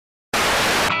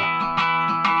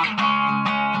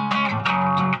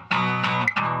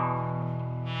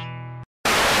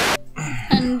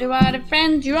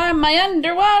friends. You are my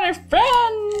underwater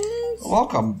friends.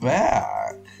 Welcome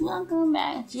back. Welcome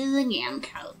back to the game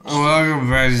couch. Welcome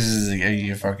back. Are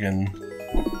you fucking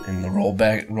in the roll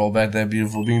back that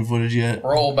beautiful beam footage yet?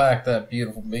 Roll back that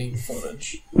beautiful beam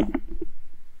footage.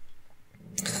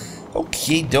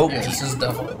 Okie dokie. Yeah, this is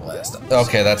definitely the last episode.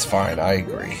 Okay, that's fine. I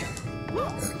agree.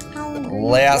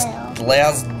 Last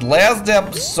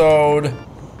episode.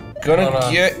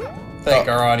 Gonna get. Thank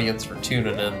our audience for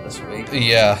tuning in this week.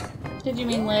 Yeah. Did you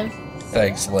mean Liv?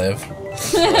 Thanks, Liv.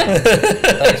 Thanks,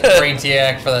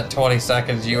 Brainiac, for that 20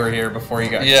 seconds you were here before you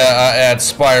got. Yeah, at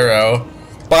Spyro.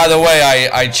 By the way,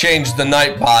 I changed the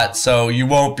Nightbot, so you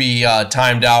won't be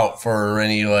timed out for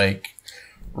any like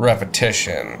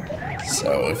repetition.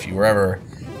 So if you were ever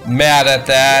mad at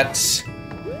that,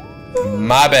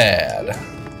 my bad.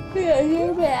 Yeah,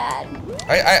 you're bad.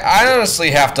 I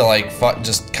honestly have to like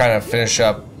just kind of finish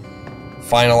up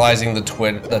finalizing the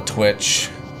Twitch.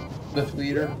 The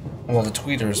tweeter? Well, the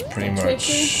tweeter is pretty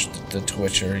much the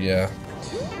Twitcher, yeah.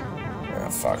 Ah,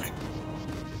 fuck.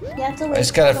 You have to wait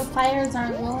until fires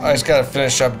aren't glowing. I just gotta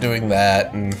finish up doing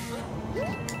that, and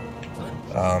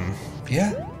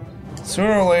yeah.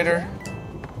 Sooner or later,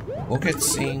 we'll get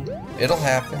seen. It'll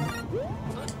happen.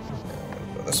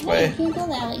 Go this way. You can't go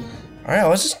that way. All right,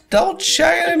 let's just double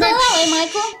check it. Go that way,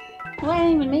 Michael. Well, I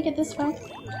didn't even make it this far.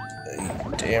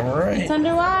 Damn right. It's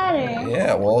underwater.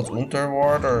 Yeah, well, it's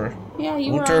underwater. Yeah,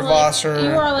 you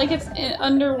Unterwasser. are like it's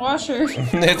underwater.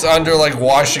 It's under like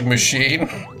washing machine.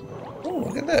 Oh,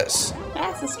 look at this.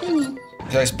 That's a spinny.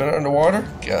 Did I spin it underwater?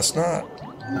 Guess not.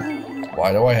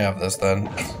 Why do I have this then?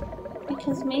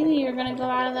 Because maybe you're gonna go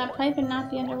out of that pipe and not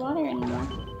be underwater anymore.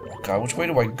 God, which way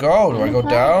do I go? Do I go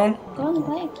down? Go in the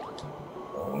pipe.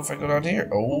 What if I go down here?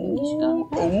 Oh,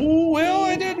 well,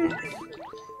 I didn't.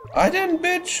 I didn't,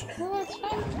 bitch. Well, that's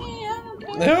fine with me. I don't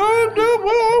care. No,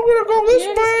 well, I'm gonna go this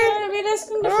You're way. just gonna be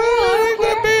destined to fail.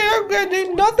 I'm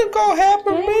gonna nothing gonna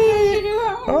happen to me.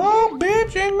 Oh,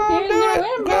 bitch, ain't gonna do it.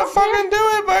 I'm gonna fucking do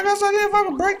it, but I guess I need to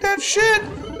fucking break that shit.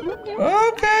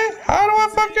 Okay, how do I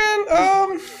fucking,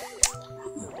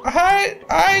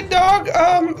 hi, dog,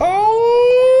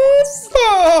 oh,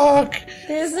 fuck.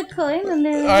 There's a coin and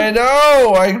there's I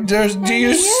know, do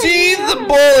you see the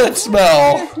bullet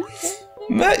smell?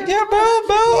 Yeah,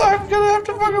 Bell, I'm gonna have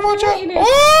to fucking watch out.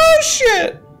 Oh,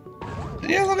 shit.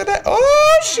 Yeah, look at that.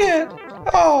 Oh, shit.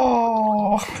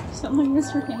 Oh. something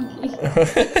is for Hanky.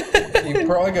 You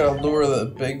probably gotta lure the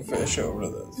big fish over to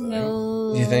this thing.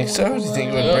 No. Do you think so? Do you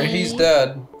think it would break? He's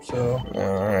dead, so.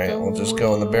 Alright, we'll just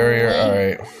go in the barrier.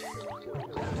 Alright.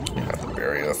 Not the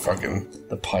barrier,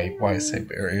 the pipe. Why I say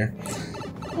barrier?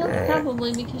 Well,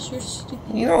 probably because you're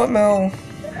stupid. You know what, Mel?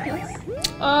 Yes.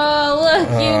 Oh, look,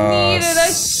 you needed a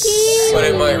key! But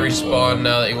it might respawn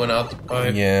now that you went out the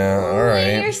pipe. Yeah,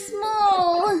 alright. You're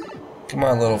small. Come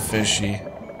on, little fishy.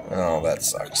 Oh, that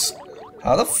sucks.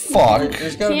 How the fuck?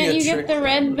 There's gotta be a Can't you trick. get the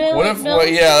red bill? What if,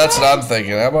 yeah, that's what I'm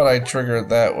thinking. How about I trigger it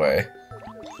that way?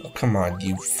 Oh, come on,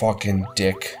 you fucking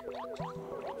dick.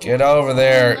 Get over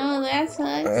there. Oh, that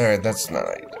sucks. Alright, that's not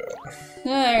how you do it.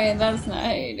 Alright, that's not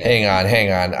how you do it.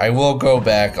 Hang on. I will go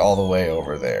back all the way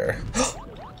over there.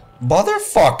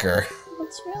 Motherfucker.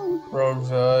 What's wrong? Wrong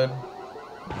side.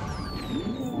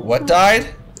 What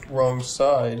died? Wrong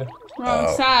side.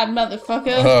 Wrong side,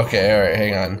 motherfucker. Okay, alright,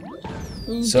 hang on.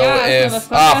 Ooh, So gosh, if...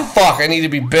 motherfucker. Ah, fuck, I need to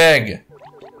be big.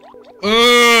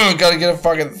 Gotta get a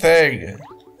fucking thing.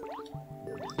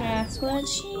 That's what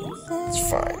she said.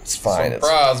 It's fine, it's fine.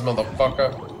 Surprise,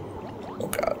 motherfucker. Oh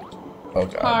god. Oh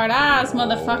god. Hard eyes,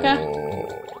 motherfucker. Oh.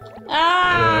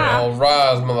 Ah! All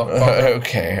rise, motherfucker.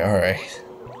 Okay, alright.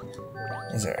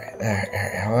 It's alright. Alright,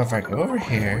 how about if I go over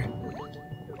here?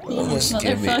 Just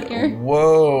give me... Motherfucker.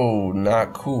 Whoa,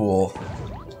 not cool.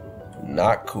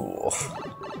 Not cool.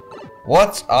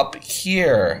 What's up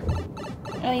here?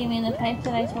 Oh, you mean the pipe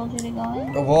that I told you to go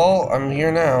in? Well, I'm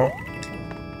here now.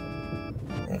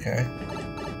 Okay.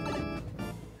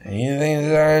 Anything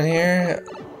down here?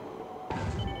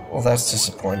 Well, that's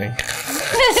disappointing.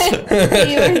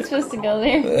 You weren't supposed to go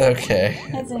there. Okay.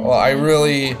 That's Well, I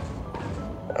really...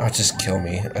 Oh, just kill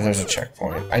me. There's a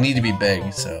checkpoint. I need to be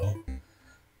big, so...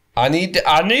 I need to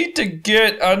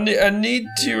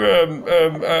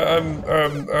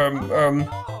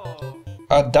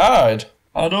I died.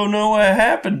 I don't know what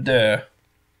happened there.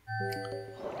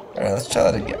 Alright, let's try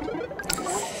that again.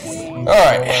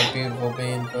 Alright. My beautiful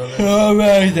bean footage. Oh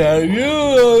my god.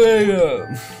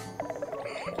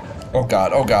 Oh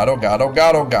god, oh god, oh god, oh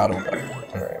god, oh god, oh god.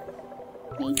 Alright.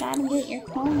 You gotta get your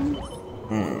coins.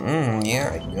 Yeah,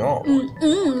 I know.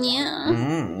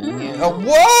 Yeah.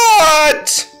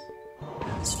 What?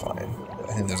 It's fine.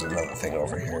 I think there's another thing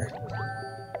over here.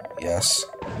 Yes.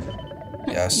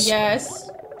 Yes. Yes.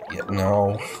 Yeah,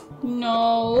 no.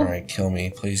 No. Alright, kill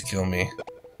me. Please kill me.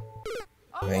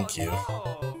 Thank you.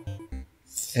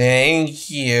 Thank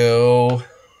you.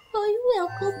 Oh, you're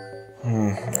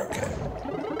welcome. Okay.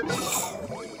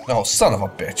 Oh, son of a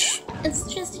bitch.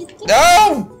 It's just you think.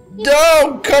 No!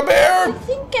 No! Come I here!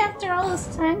 think after all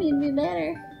this time you'd be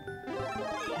better.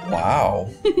 Wow.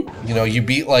 You know, you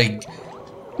beat like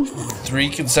 3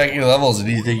 consecutive levels and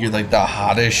you think you're like the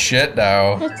hottest shit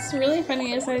now. What's really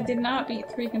funny is I did not beat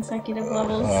 3 consecutive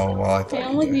levels. Oh, well, I thought I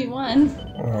only beat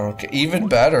 1. Okay, even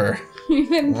better.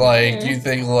 Even Like, better. you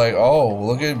think like, oh,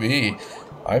 look at me.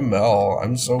 I'm Mel.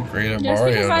 I'm so great at Just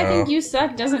Mario because now. I think you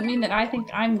suck doesn't mean that I think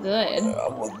I'm good.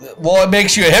 Well, it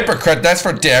makes you a hypocrite, that's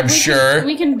for damn sure.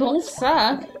 We can both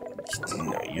suck.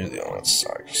 No, you're the only one that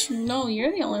sucks. No,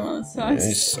 you're the only one that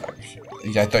You sucks. suck.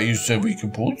 I thought you said we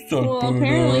could both suck. Well, but,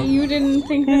 apparently you didn't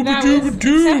think that that was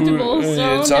acceptable,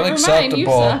 so it's never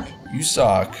unacceptable. mind, You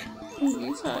suck.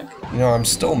 you suck. You know, I'm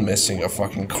still missing a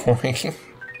fucking coin.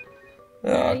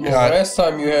 Oh, you- God. Last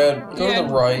time you had, go to Yeah, the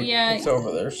right. yeah. It's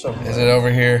over there somewhere. Is it over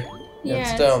here? Yeah, Yeah,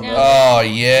 it's down there. Oh,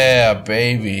 yeah,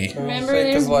 baby. Remember,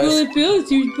 there's bullet bills,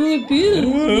 there's bullet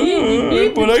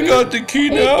bills. But I got the key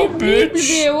now,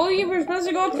 bitch. Well, you were supposed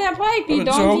to go up that pipe, you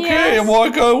It's donkey okay, ass. well, I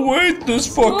gotta wait this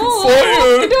fucking Oh,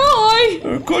 fire.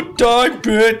 I I could die,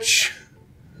 bitch.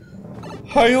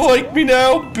 How you like me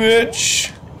now,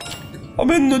 bitch? I'm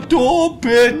in the door,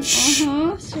 bitch.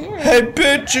 Sure. Hey,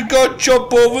 bitch, you gotta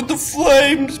jump over the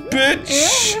flames,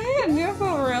 bitch. Yeah, go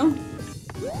for real.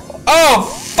 Oh,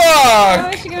 fuck!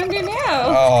 What you gonna do now?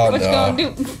 Oh, what no. you gonna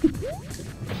do?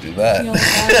 Do that. You'll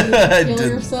Did- kill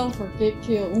yourself or get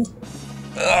killed.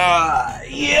 Yep.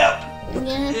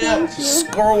 Yeah, thank you.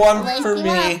 Score 1 Light for you me.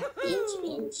 up. Pinch,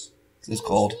 pinch. Is this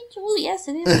cold? Pinch. Oh, yes,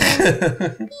 it is.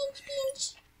 Pinch, pinch.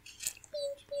 Pinch,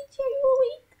 pinch. Are you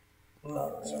awake?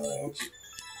 No, it's alright.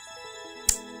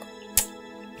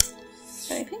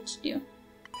 But I pinched you.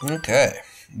 Okay.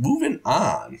 Moving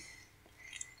on.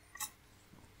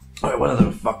 Alright, what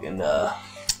other fucking,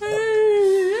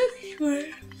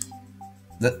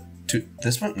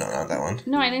 this one? No, not that one.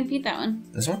 No, I didn't beat that one.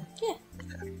 This one? Yeah.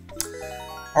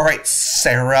 Alright,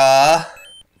 Sarah.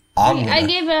 I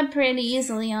gave up pretty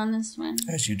easily on this one.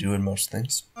 As you do in most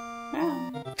things.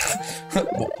 Wow.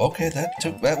 Well, okay,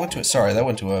 that went to sorry, that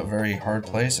went to a very hard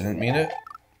place. I didn't mean it.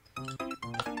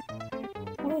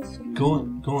 Go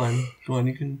on.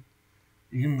 You can.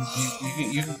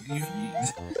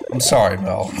 I'm sorry,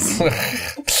 Mel.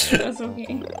 That's okay.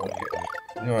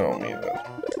 No, I don't mean that.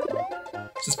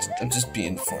 I'm just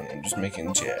being fun. I'm just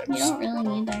making jabs. You don't really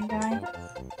need that guy.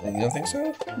 You don't think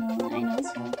so? No, I know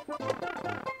so.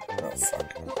 Oh, fuck.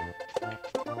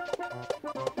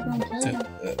 I'm gonna kill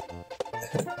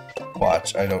you.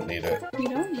 Watch, I don't need it. You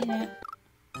don't need it.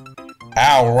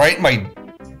 Ow, right in my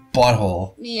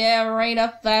butthole. Yeah, right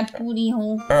up that booty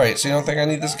hole. Alright, so you don't think I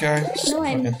need this guy? Just No,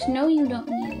 I fucking- know you don't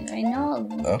need it. I know.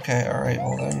 Okay, alright,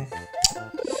 well then.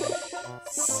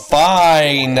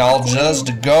 Fine, I'll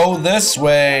just go this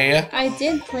way. I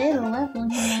did play the level, you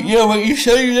know. Yeah, but you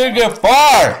said you didn't get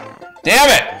far! Damn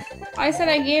it! I said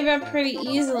I gave up pretty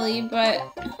easily, but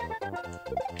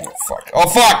Oh, fuck. Oh,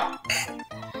 fuck!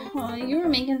 oh, you were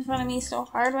making fun of me so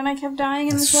hard when I kept dying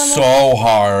in this level. So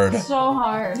hard. So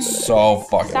hard. So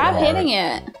fucking Stop hard. hitting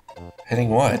it. Hitting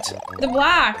what? The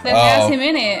block that Oh. has him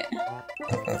in it.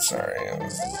 That's sorry. I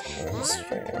was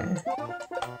freaking...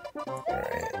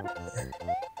 Alright.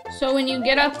 So when you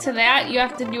get up to that, you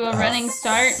have to do a running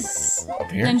start,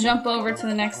 Up here? then jump over to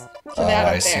the next, to Oh, that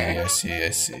up I see, there. I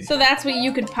see. So that's what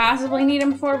you could possibly need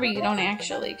him for, but you don't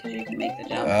actually, because you can make the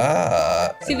jump.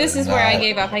 Ah. See, this is where I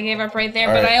gave up. I gave up right there,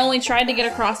 but Alright. I only tried to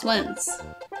get across once.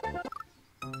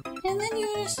 And then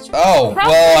you just... Oh,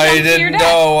 probably well, I jumped to your didn't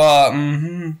death.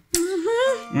 know,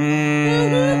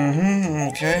 Mhm.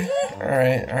 Okay.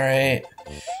 Alright.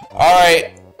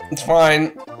 Alright. It's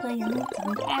fine.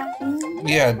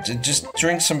 Yeah, just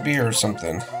drink some beer or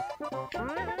something.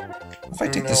 If I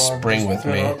take the spring with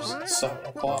me. It's 7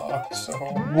 o'clock, so...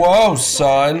 Whoa,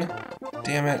 son.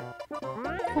 Damn it.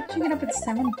 What did you get up at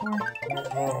 7 for? I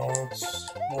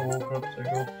woke up to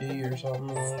go pee or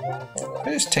something. I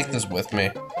just take this with me.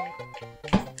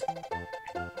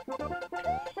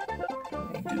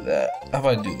 Do that. How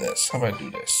about I do this?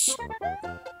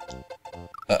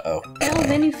 Uh-oh. Oh,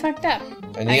 then you fucked up.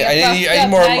 I Now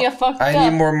need you fucked up. I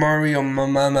need more Mario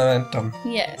momentum.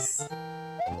 Yes.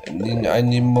 I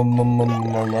need more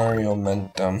Mario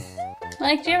momentum.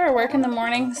 Like, do you ever work in the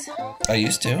mornings? I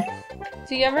used to.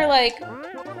 Do you ever, like,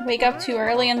 wake up too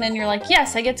early and then you're like,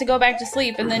 yes, I get to go back to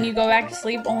sleep, and then you go back to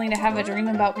sleep only to have a dream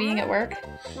about being at work?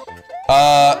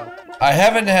 I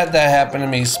haven't had that happen to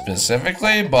me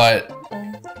specifically, but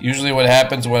usually what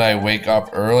happens when I wake up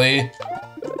early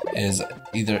is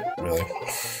either really.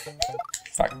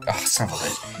 Fuck. Oh, son of a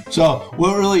bitch. So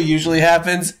what really usually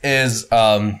happens is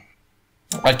I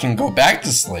can go back to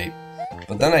sleep,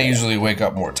 but then I usually wake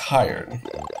up more tired.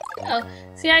 Oh,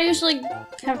 see, I usually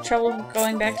have trouble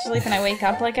going back to sleep and I wake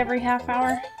up like every half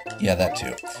hour. Yeah, that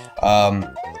too.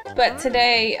 But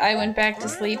today I went back to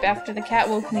sleep after the cat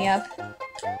woke me up.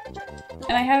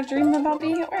 And I had a dream about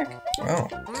being at work. Oh.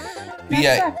 But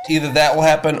yeah, either that will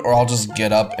happen or I'll just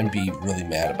get up and be really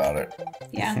mad about it.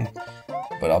 Yeah.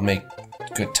 But I'll make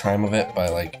good time of it by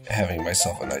like having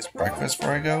myself a nice breakfast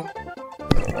before I go.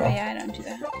 Oh yeah, I don't do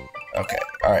that. Okay,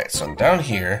 alright, so I'm down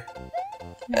here.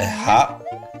 A hop.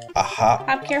 A hop.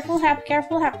 Hop careful, hop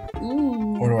careful, hop.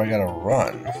 Ooh. Where do I gotta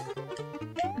run?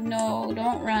 No,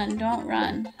 don't run, don't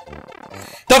run.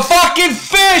 The fucking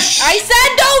fish! I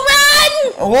said don't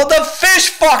run! Well, the fish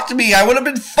fucked me. I would have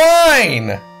been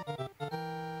fine.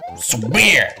 So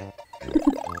weird.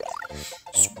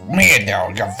 So weird now.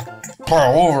 I gotta pull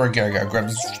over again. I gotta grab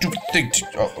this stupid thing.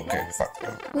 Oh, okay,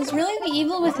 fuck. Was really the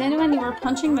evil within when you were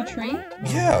punching the tree?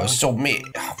 Yeah, it was so mean.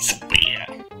 Oh, so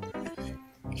weird.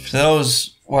 For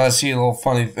those want to see a little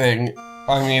funny thing,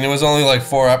 I mean, it was only like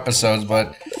 4 episodes,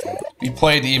 but we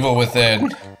played Evil Within.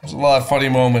 There's a lot of funny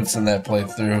moments in that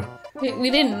playthrough.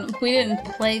 We didn't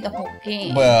play the whole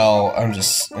game. Well, I'm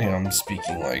just, I'm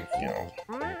speaking like, You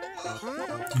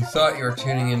thought you were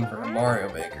tuning in for a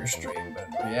Mario Maker stream, but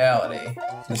in reality,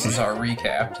 this is our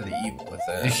recap to the Evil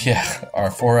Within. Yeah, our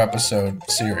 4-episode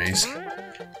series.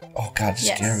 Oh god,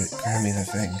 just grab me the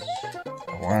thing.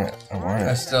 I want it.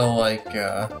 I still like,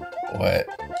 What?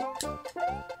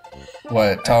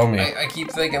 What? Tell me. I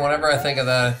keep thinking, whenever I think of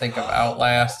that, I think of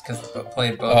Outlast, because I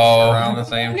played both around the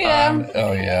same time.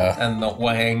 Oh, yeah. And the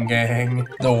Wang Gang.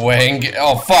 The Wang...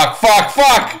 Oh, fuck!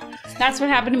 That's what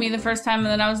happened to me the first time, and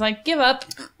then I was like, give up.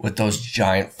 With those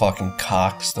giant fucking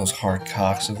cocks, those hard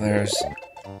cocks of theirs.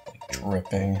 Like,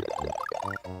 dripping.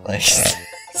 Like...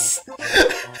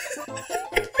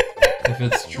 If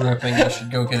it's dripping, I should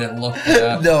go get it looked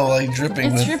at. No, like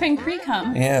dripping. It's dripping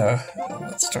pre-cum. Yeah,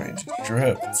 it's starting to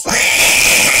drip.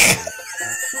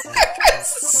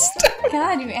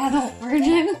 God, you adult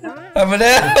virgin. I'm an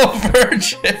adult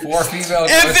virgin. 4 female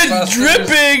If it's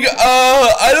dripping,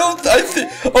 I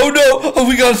think. Oh no! Oh,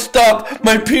 we gotta stop.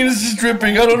 My penis is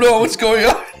dripping. I don't know what's going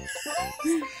on.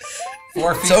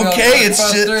 4 It's female okay.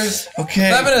 It's just okay.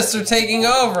 Feminists are taking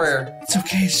over. It's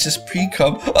okay. It's just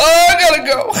pre-cum. Oh, I gotta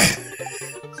go.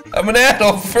 I'm an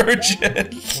adult virgin.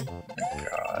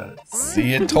 God.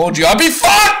 See, I told you I'll be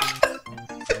fucked!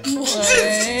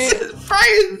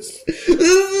 Friends! This is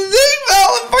the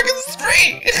fell in fucking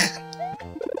street!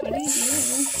 What do you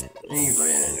do? You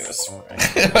ran into a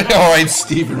spring. Alright,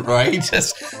 Stephen Wright.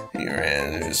 He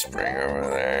ran into a spring over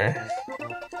there.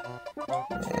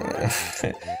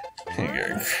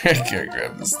 I gotta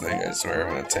grab this thing, I swear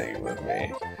I'm gonna take it with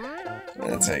me. I'm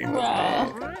gonna take it with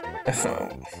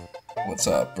me. What's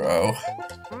up, bro?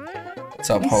 What's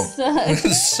up, Hope?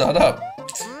 Shut up.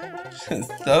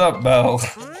 Shut up, Mel.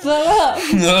 Shut up.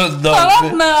 No, Shut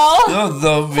up, Mel.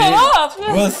 No, me. Shut up.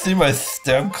 You wanna see my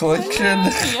stamp collection?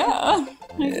 Yeah, I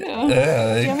do.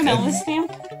 Yeah, Do you have an Elvis stamp?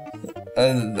 I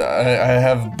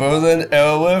have Berlin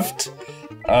Airlift.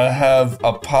 I have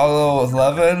Apollo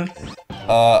 11.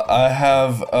 I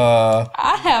have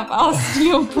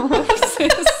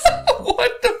osteoporosis.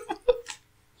 What the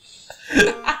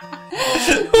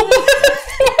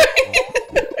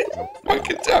what are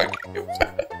you talking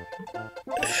about?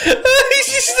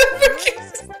 She's so fucking...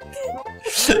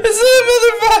 Is that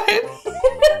another vine?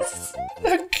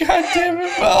 Oh, God damn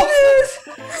it, Mel.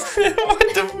 What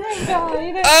the...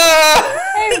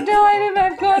 I've died and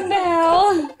I've gone to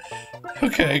hell.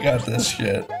 Okay, I got this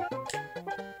shit.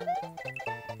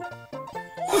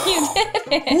 You did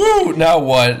it. Woo! Now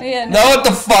what? Yeah, no. Now what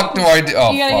the fuck do I do?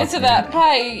 Oh, you gotta fuck get to me. that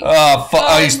pipe. Oh, fuck.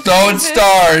 Oh, he's throwing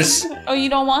stars. Oh, you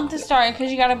don't want the star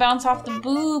because you gotta bounce off the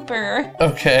booper.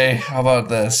 Okay, how about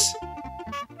this?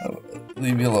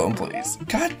 Leave me alone, please.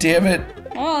 God damn it.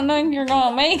 I don't think you're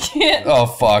gonna make it. Oh,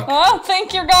 fuck. I don't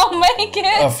think you're gonna make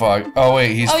it. Oh, fuck. Oh,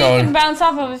 wait, he's you throwing... can bounce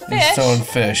off of a fish. He's throwing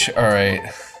fish. Alright.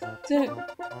 Yeah.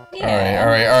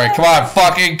 Alright. Come on,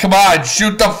 fucking, come on.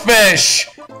 Shoot the fish.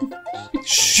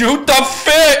 Shoot the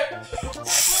fish.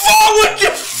 Fuck with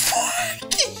your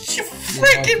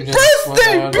freaking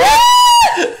birthday, bro.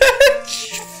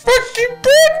 Fucking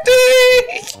birthday.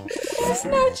 There's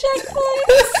no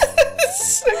checkpoints.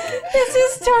 This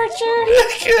is torture.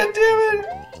 God damn it.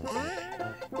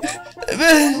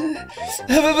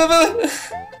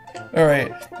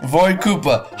 Alright. Void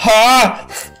Koopa. Ha!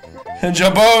 And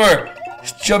jump over.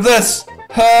 Jump this.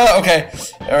 Okay.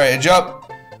 Alright, jump.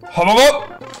 Hop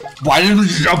up. Why did we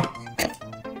jump?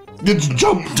 Let's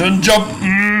jump. Don't jump.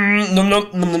 No, no, no,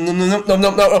 no, no, no, no, no,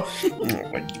 no. Give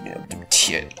me them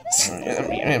titties. Give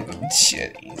me them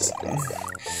titties.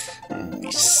 Let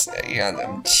me say on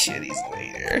them titties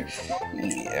later.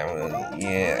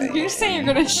 Yeah. You say you're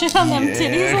gonna shit on them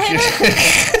titties later?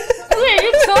 Who are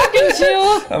you talking to?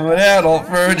 I'm an adult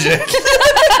virgin.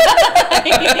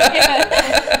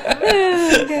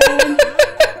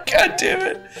 God damn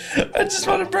it. I just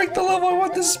want to break the level. I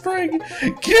want the spring.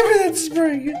 Give me that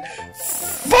spring.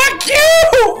 Fuck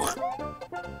you!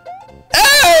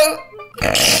 Ow!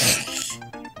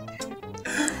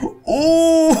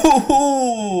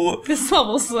 Ooh! This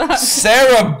level sucks.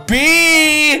 Sarah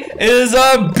B is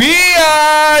a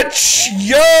biatch!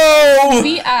 Yo!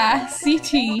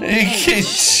 B-I-C-T.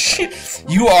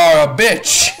 You are a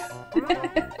bitch.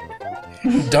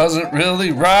 Doesn't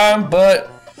really rhyme, but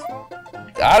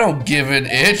I don't give an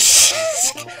itch.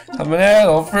 I'm an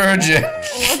adult virgin.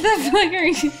 What the fuck are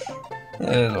you? I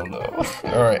don't know.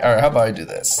 Alright, how about I do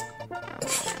this?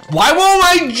 Why won't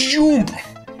I jump?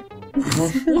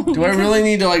 Do I really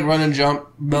need to like run and jump?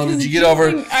 Mel, did you get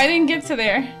over? I didn't get to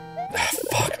there.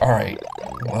 Fuck, alright.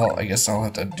 Well, I guess I'll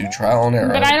have to do trial and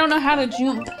error. But I don't know how to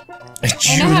jump. I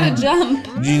know how to jump.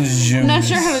 I'm not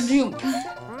sure how to jump.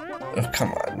 Oh,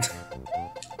 come on.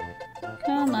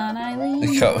 Come on, Eileen.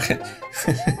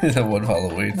 The one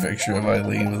Halloween picture of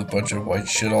Eileen with a bunch of white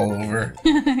shit all over.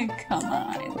 Come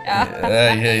on.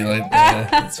 Yeah, you like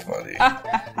that? That's funny.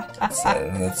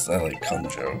 That's I like cum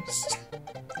jokes.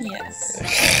 Yes.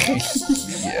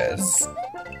 Yes.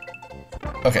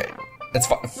 Okay, that's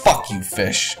fine. Fuck you,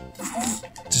 fish.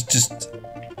 Just.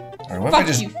 Alright, what if I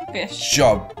just you, fish.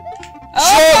 jump?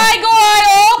 Oh my god!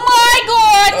 Oh my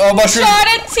god! Oh, mushroom.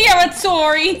 Uncharted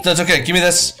territory! That's okay. Give me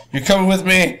this. You're coming with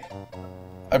me.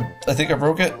 I think I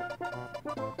broke it.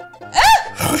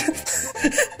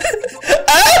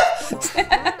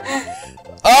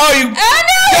 Oh, you got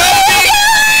me!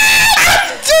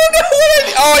 I don't know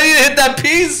what I need to hit that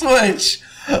P switch.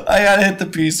 I gotta hit the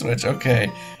P switch. Okay.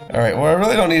 Alright, well, I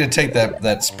really don't need to take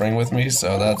that spring with me,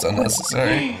 so that's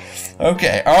unnecessary.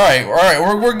 Okay, alright,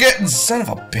 we're getting, son of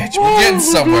a bitch, we're getting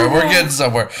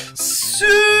somewhere, Sweet!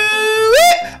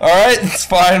 Alright, it's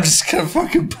fine, I'm just gonna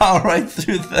fucking power right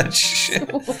through that shit.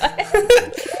 What?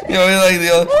 You know, like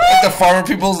the farmer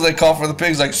people, they call for the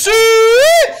pigs, like, Sweet!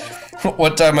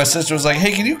 One time my sister was like,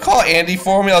 hey, can you call Andy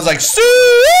for me? I was like, Sweet!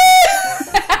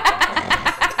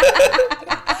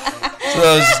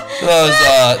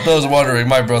 Those wondering,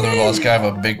 my brother-in-law is kind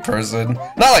of a big person.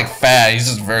 Not like fat, he's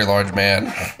just a very large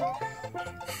man.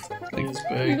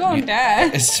 You're gonna die.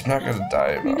 I'm not gonna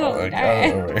die. You're gonna die. I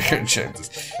don't know, we're gonna check this.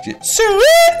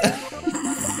 Sweet!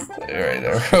 Alright,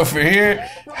 now over here.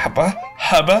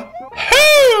 Hubba,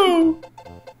 hoo!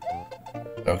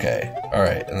 Okay,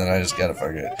 alright, and then I just gotta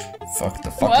fuck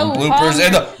the fucking bloopers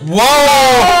and the.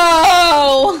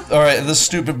 Whoa! Alright, this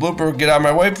stupid blooper, get out of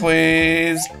my way,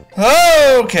 please.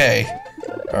 Okay.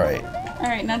 Alright.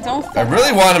 Alright, now don't. I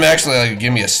really want him to actually like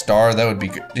give me a star. That would be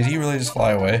good. Did he really just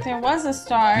fly away? There was a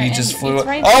star. He just flew.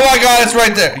 Right oh my god, it's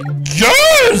right there.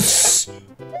 Yes!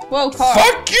 Whoa, car.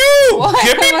 Fuck you! What?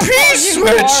 Give me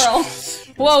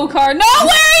P-switch! Whoa, car. No,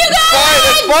 where are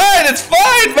you going? It's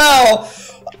fine, Val!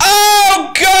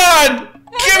 Oh god!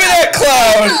 Give me that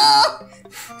cloud!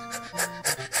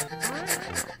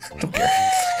 Don't care.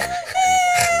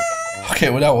 Okay,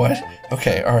 well now what?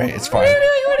 Okay, alright, it's fine. What are you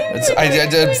doing?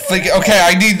 I'm thinking, okay,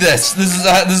 I need this. This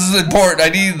is important. I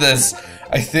need this.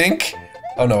 I think.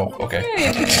 Oh no, okay.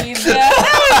 You didn't need that.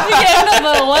 That was the end of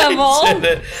the level.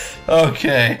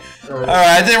 Okay. Alright,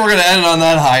 I think we're gonna end on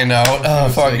that high note. Oh,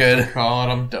 fuck good. God,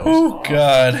 I'm dosing. Oh,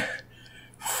 God.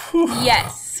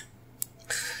 Yes.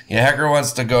 Yeah, Hacker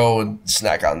wants to go and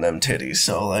snack on them titties,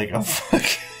 so, like, I'm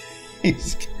fucking.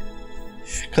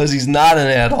 Because he's not an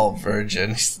adult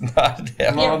virgin. He's not an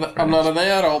adult I'm not an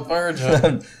adult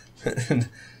virgin.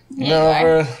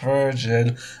 No,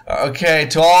 virgin. Okay,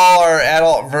 to all our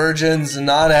adult virgins and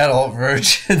non-adult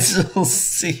virgins, we'll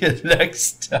see you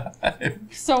next time.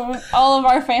 So all of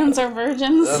our fans are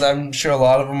virgins? And I'm sure a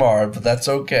lot of them are, but that's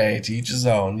okay. To each his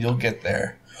own. You'll get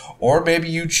there. Or maybe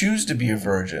you choose to be a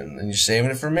virgin and you're saving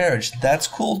it for marriage. That's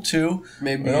cool too.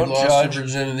 Maybe you lost your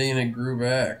virginity and it grew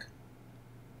back.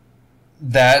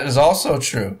 That is also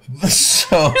true.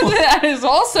 So that is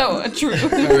also true.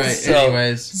 Alright, so,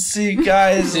 anyways. See you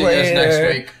guys see later. you guys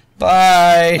next week.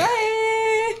 Bye.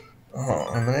 Bye. Oh,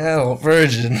 I'm an adult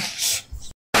virgin.